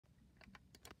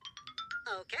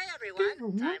Okay,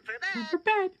 everyone. Time for bed. Time for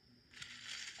bed.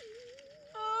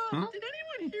 Huh? Did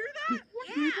anyone hear that?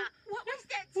 Yeah. What was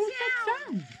that What was that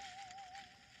sound?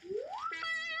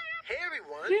 Hey,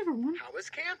 everyone. Hey, everyone. How was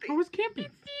camping? How was camping?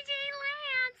 It's DJ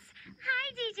Lance.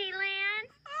 Hi, DJ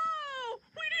Lance. Oh,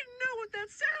 we didn't know what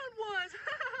that sound was.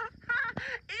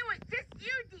 It was just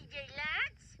you, DJ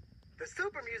Lance. The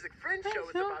Super Music Friends show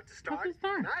is show about to start, and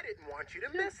I didn't want you to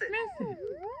miss it. It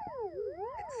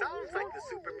sounds like the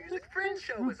Super Music Friends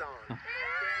show is on.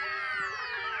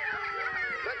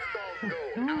 Let's all go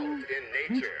out in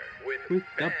nature with the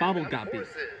Band Bubble of Gabby.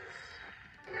 Horses.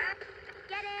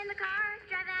 Get in the car,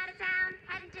 drive out of town,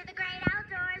 head into the great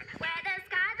outdoors, where the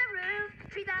sky's a roof,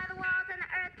 trees are the walls, and the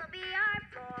earth will be our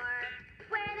floor.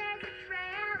 Where there's a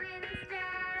trail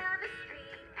instead of a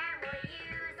street, and we'll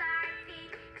use our feet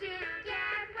to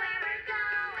get where we're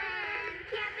going.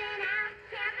 Camping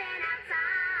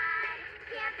outside,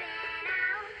 camping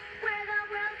out, where the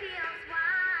world feels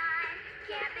wide.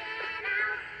 Camping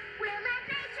out, we'll let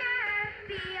nature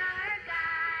be our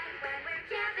guide when we're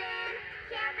camping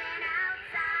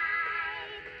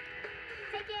outside.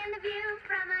 Taking the view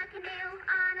from a canoe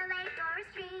on a lake or a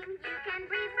stream. You can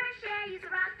breathe fresh air, use a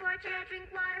rock porch or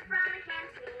drink water from a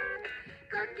canteen.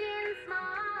 Cooking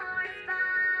s'mores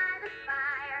by the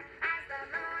fire as the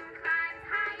moon climbs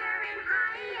higher and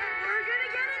higher. We're gonna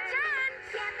get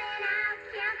intense.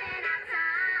 Camping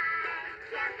outside,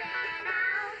 camping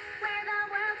out, where the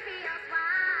world feels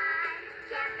wide.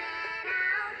 Camping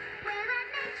out, we'll let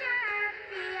nature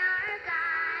be our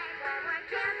guide when we're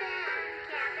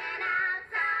camping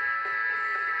outside.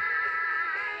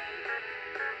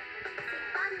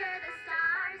 Sleep under the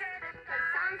stars, play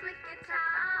songs with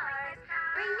guitars.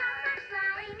 Bring your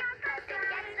flashlight, 'cause it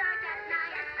gets dark at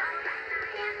night. Alright,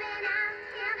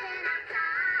 camping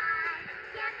outside,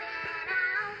 camping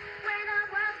out, where the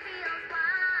world feels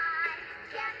wide.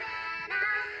 Camping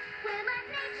out, we'll let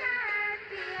nature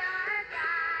be our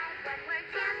guide when we're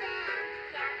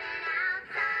camping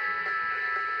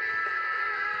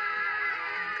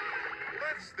outside.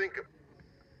 Let's think of...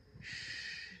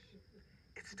 Shh.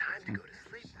 It's time to go to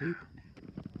sleep now.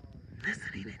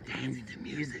 Listening and dancing to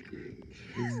music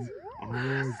is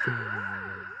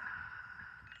Awesome.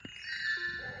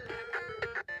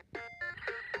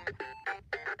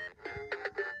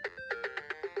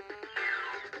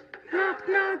 Knock,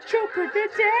 knock, joke of the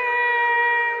day.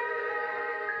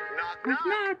 Knock, Knock, knock.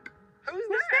 knock. Who's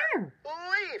Who's there? there?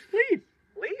 Leaf. Leaf.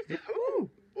 Leaf? Who?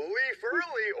 Leave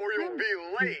early or you'll be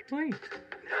late. Wait.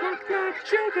 Knock, knock,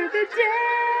 joke of the day.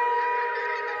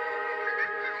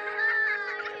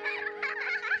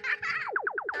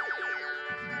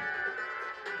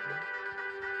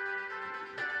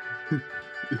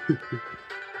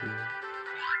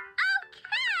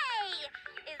 Okay!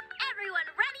 Is everyone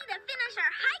ready to finish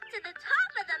our hike to the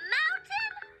top of the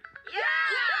mountain?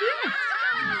 Yahoo!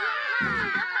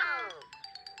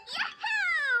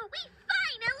 We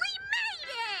finally made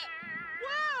it!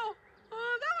 Wow.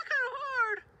 That was kind of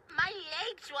hard. My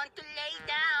legs want to lay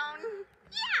down.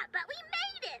 Yeah, but we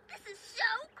made it! This is so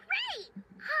great!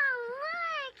 Oh,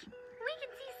 look! We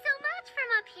can see so much from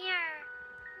up here.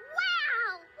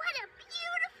 Wow! What a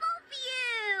beautiful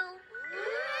view!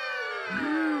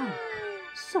 Wow.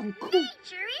 So cool.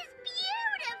 Nature is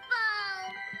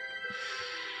beautiful!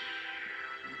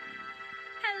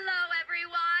 Hello,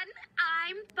 everyone.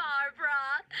 I'm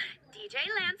Barbara. DJ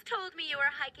Lance told me you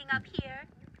were hiking up here.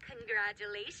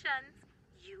 Congratulations.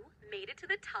 You made it to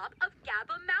the top of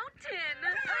Gabba Mountain.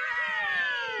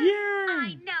 Yeah.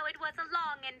 I know it was a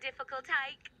long and difficult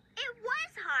hike. It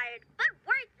was hard, but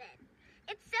worth it.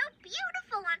 It's so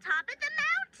beautiful on top of the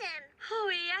mountain.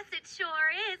 Oh, yes, it sure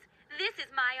is. This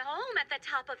is my home at the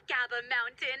top of Gabba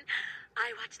Mountain.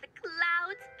 I watch the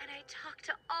clouds and I talk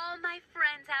to all my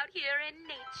friends out here in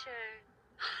nature.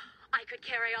 I could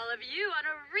carry all of you on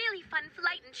a really fun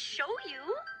flight and show you.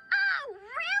 Oh,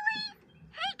 really?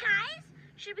 Hey, guys,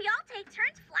 should we all take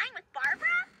turns flying with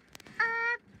Barbara?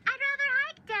 I'd rather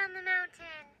hike down the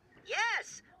mountain.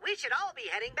 Yes, we should all be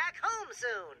heading back home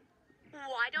soon.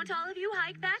 Why don't all of you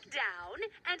hike back down,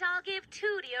 and I'll give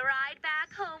Tootie a ride back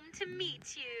home to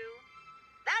meet you.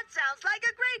 That sounds like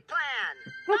a great plan.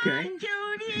 Okay. Bye,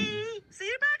 Judy. See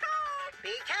you back home.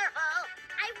 Be careful.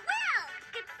 I will.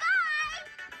 Goodbye.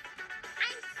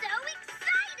 I'm so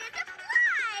excited to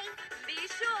fly. Be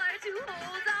sure to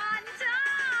hold on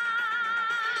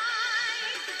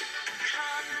tight.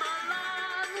 Come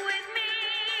along with me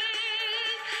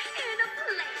in a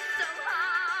place so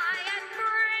high and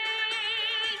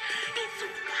free. It's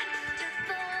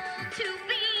wonderful to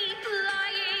be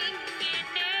flying in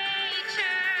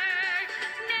nature.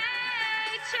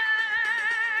 Nature.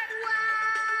 Wow.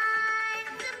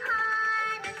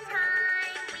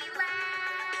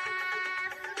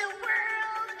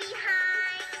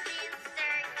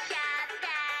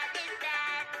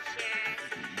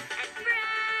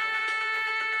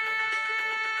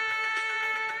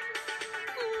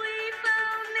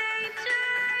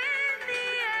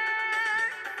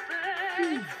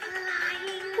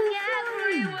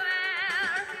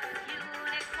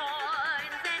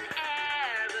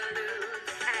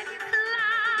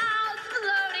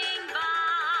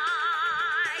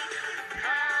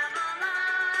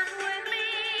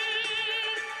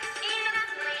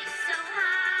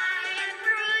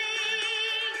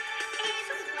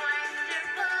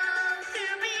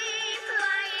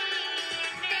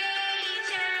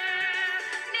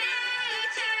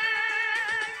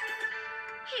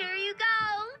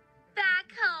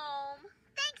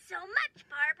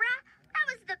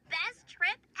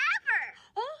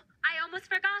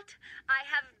 that, I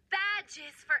have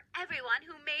badges for everyone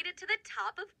who made it to the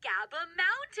top of Gabba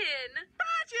Mountain.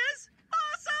 Badges?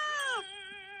 Awesome!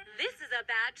 This is a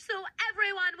badge so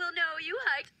everyone will know you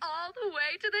hiked all the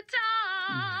way to the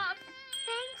top.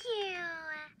 Thank you.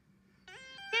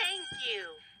 Thank you.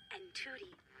 And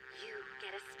Tootie, you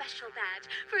get a special badge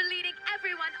for leading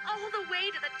everyone all the way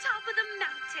to the top of the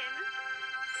mountain.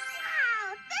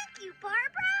 Wow, thank you,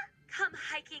 Barbara. Come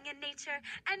hiking in nature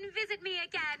and visit me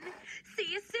again. See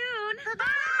you soon.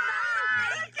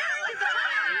 Bye-bye.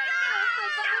 Goodbye.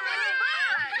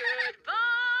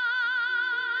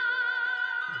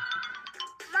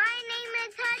 My name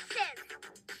is Hudson.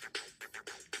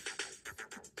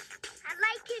 I'd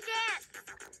like to dance.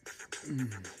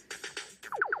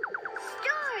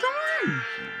 Story.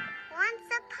 Once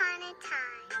upon a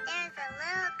time, there was a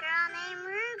little girl named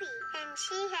Ruby, and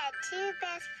she had two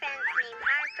best friends named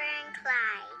Harper and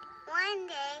Clyde. One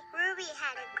day, Ruby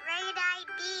had a great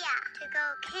idea to go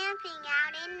camping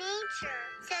out in nature.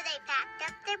 So they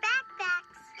packed up their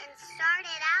backpacks and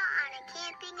started out on a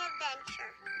camping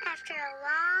adventure. After a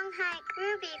long hike,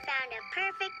 Ruby found a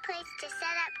perfect place to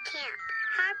set up camp.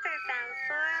 Harper found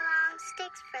 4 long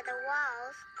sticks for the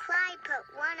walls. Clyde put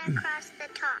one across the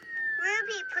top.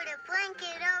 Ruby put a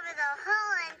blanket over the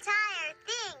whole entire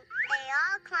thing. They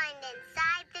all climbed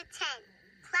inside the tent.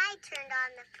 Clyde turned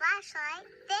on the flashlight.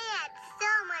 They had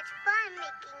so much fun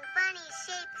making funny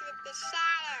shapes with the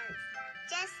shadows.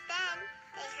 Just then,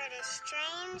 they heard a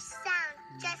strange sound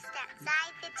just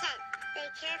outside the tent. They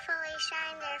carefully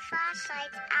shined their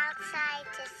flashlights outside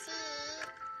to see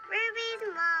Ruby's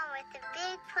mom with a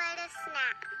big plate of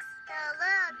snacks. The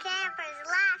little campers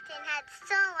laughed and had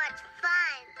so much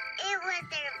fun. It was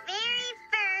their very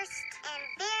first and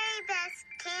very best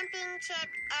camping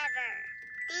trip ever.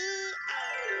 The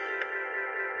end.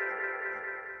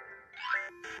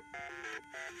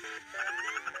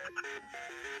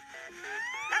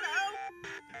 Hello!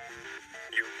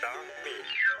 You found me.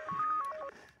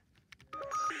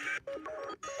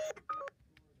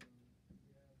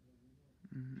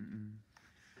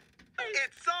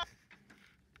 It's all